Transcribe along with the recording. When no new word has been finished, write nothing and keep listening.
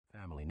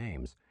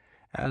names,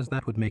 as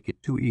that would make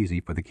it too easy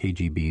for the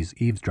KGB's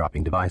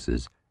eavesdropping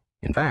devices.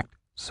 In fact,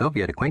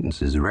 Soviet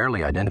acquaintances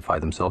rarely identify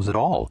themselves at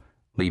all,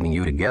 leaving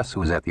you to guess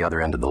who is at the other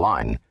end of the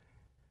line.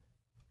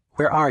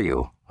 "Where are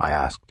you?" I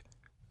asked.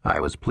 I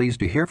was pleased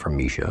to hear from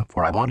Misha,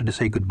 for I wanted to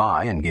say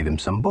goodbye and give him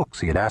some books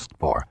he had asked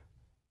for.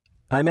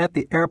 "I'm at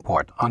the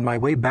airport on my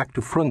way back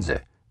to Frunze,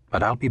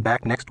 but I'll be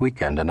back next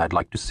weekend and I'd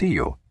like to see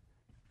you."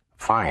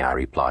 "Fine," I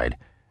replied,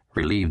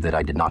 relieved that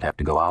I did not have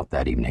to go out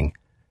that evening.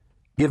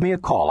 "Give me a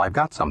call. I've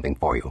got something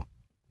for you."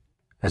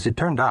 As it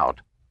turned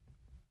out,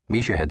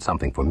 Misha had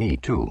something for me,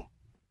 too.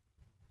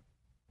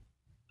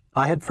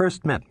 I had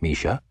first met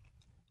Misha,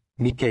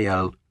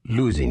 Mikhail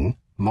Luzin,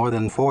 more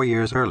than 4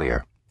 years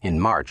earlier, in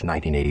March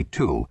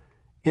 1982,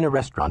 in a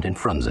restaurant in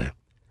Frunze.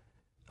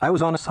 I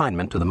was on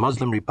assignment to the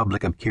Muslim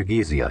Republic of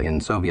Kyrgyzia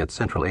in Soviet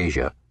Central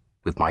Asia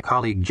with my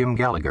colleague Jim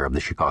Gallagher of the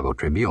Chicago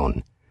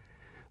Tribune.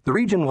 The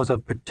region was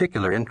of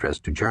particular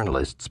interest to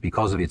journalists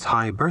because of its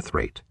high birth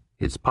rate.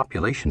 Its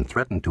population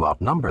threatened to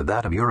outnumber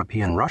that of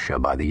European Russia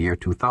by the year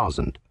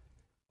 2000.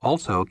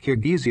 Also,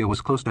 Kyrgyzia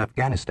was close to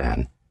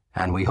Afghanistan,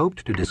 and we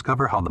hoped to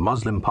discover how the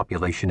Muslim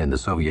population in the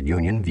Soviet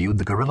Union viewed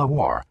the guerrilla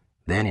war,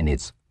 then in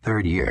its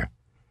third year.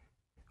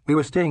 We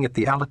were staying at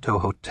the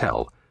Alito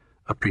Hotel,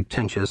 a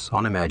pretentious,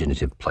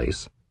 unimaginative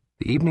place.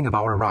 The evening of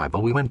our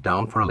arrival, we went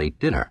down for a late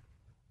dinner.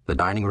 The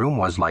dining room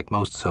was like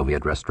most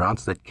Soviet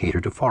restaurants that cater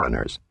to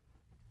foreigners.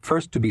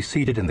 First to be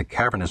seated in the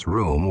cavernous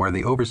room were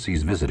the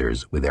overseas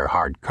visitors with their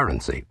hard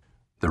currency.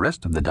 The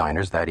rest of the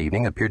diners that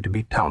evening appeared to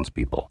be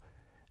townspeople,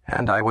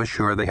 and I was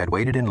sure they had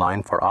waited in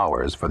line for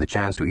hours for the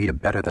chance to eat a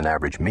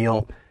better-than-average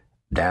meal,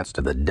 dance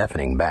to the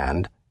deafening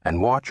band,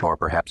 and watch or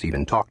perhaps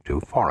even talk to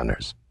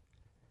foreigners.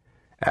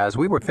 As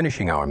we were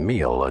finishing our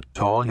meal, a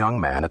tall young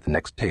man at the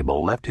next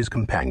table left his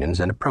companions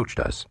and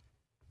approached us.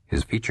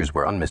 His features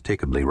were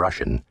unmistakably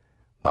Russian.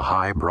 The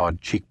high,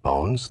 broad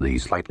cheekbones, the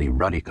slightly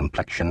ruddy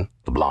complexion,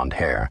 the blonde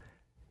hair.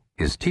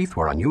 His teeth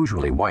were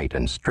unusually white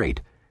and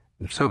straight.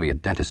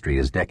 Soviet dentistry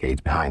is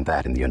decades behind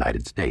that in the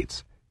United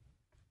States.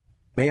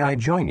 "May I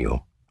join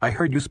you? I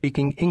heard you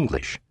speaking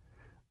English."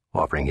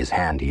 Offering his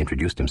hand, he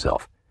introduced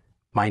himself.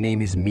 "My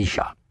name is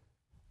Misha."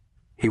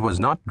 He was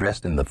not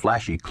dressed in the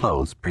flashy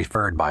clothes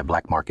preferred by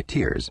black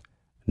marketeers,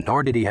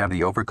 nor did he have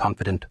the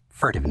overconfident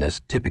furtiveness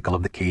typical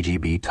of the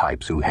KGB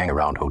types who hang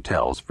around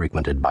hotels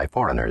frequented by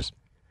foreigners.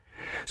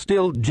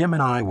 Still, Jim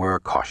and I were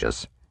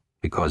cautious,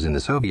 because in the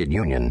Soviet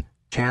Union,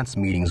 chance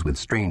meetings with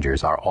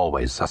strangers are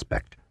always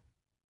suspect.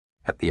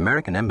 At the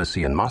American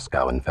embassy in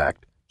Moscow, in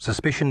fact,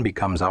 suspicion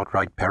becomes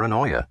outright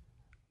paranoia.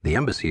 The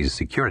embassy's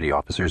security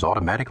officers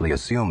automatically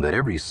assume that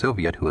every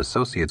Soviet who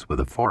associates with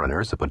a foreigner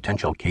is a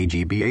potential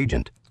KGB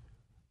agent.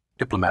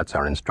 Diplomats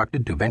are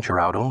instructed to venture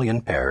out only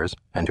in pairs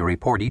and to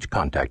report each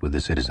contact with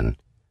the citizen.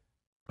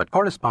 But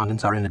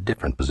correspondents are in a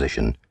different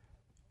position.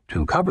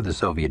 To cover the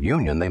Soviet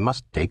Union, they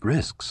must take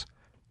risks.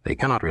 They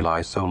cannot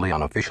rely solely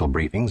on official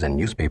briefings and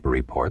newspaper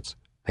reports.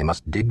 They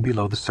must dig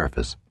below the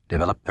surface,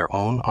 develop their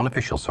own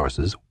unofficial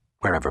sources,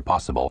 wherever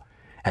possible,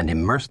 and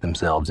immerse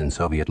themselves in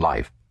Soviet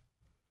life.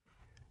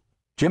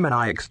 Jim and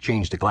I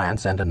exchanged a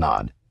glance and a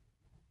nod.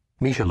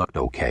 Misha looked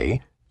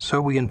okay, so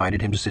we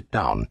invited him to sit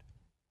down.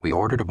 We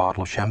ordered a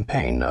bottle of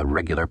champagne, a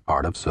regular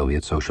part of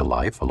Soviet social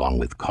life, along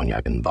with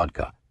cognac and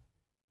vodka.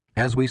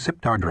 As we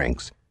sipped our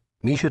drinks,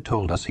 Misha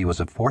told us he was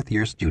a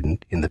fourth-year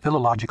student in the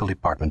philological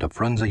department of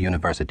Frunze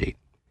University.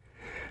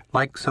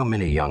 Like so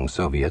many young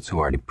Soviets who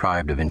are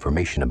deprived of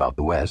information about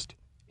the West,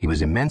 he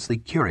was immensely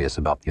curious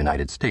about the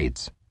United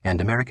States, and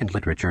American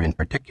literature in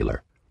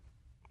particular.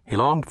 He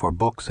longed for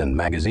books and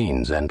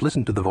magazines and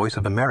listened to the Voice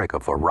of America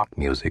for rock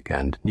music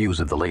and news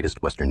of the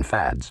latest Western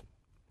fads.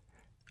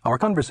 Our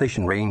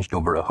conversation ranged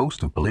over a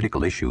host of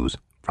political issues,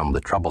 from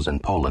the troubles in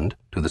Poland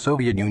to the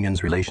Soviet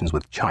Union's relations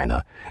with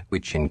China,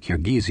 which in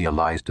Kyrgyzia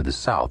lies to the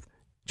south,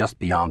 just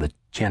beyond the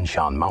Tian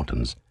Shan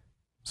Mountains.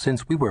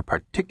 Since we were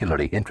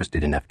particularly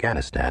interested in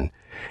Afghanistan,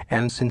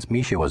 and since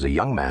Misha was a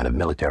young man of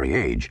military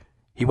age,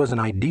 he was an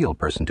ideal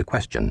person to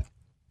question.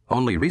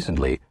 Only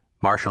recently,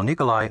 Marshal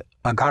Nikolai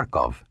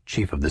Agarkov,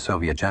 chief of the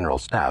Soviet General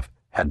Staff,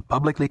 had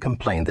publicly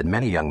complained that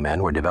many young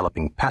men were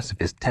developing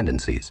pacifist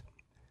tendencies.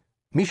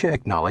 Misha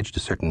acknowledged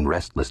a certain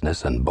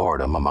restlessness and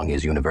boredom among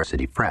his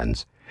university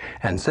friends,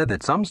 and said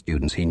that some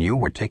students he knew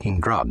were taking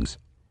drugs.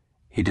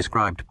 He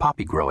described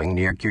poppy growing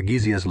near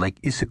Kyrgyzia's Lake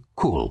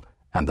Issyk-Kul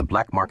and the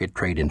black market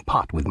trade in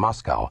pot with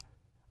Moscow.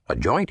 A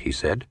joint, he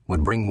said,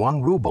 would bring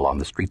 1 ruble on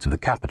the streets of the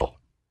capital.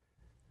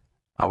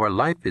 "Our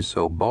life is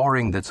so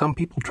boring that some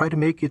people try to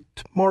make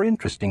it more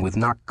interesting with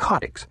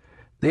narcotics.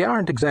 They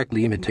aren't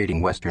exactly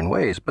imitating Western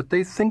ways, but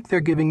they think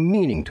they're giving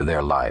meaning to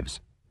their lives."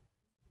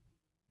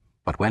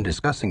 But when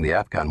discussing the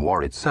Afghan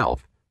war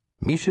itself,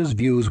 Misha's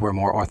views were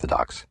more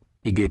orthodox.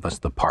 He gave us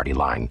the party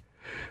line.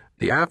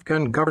 "The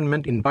Afghan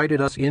government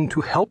invited us in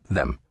to help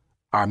them.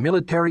 Our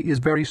military is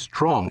very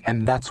strong,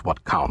 and that's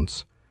what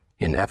counts.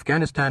 In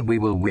Afghanistan, we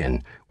will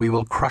win. We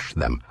will crush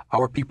them.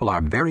 Our people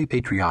are very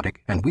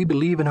patriotic, and we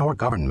believe in our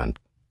government."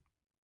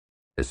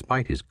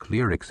 Despite his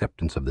clear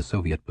acceptance of the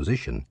Soviet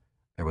position,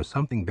 there was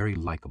something very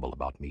likable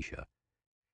about Misha.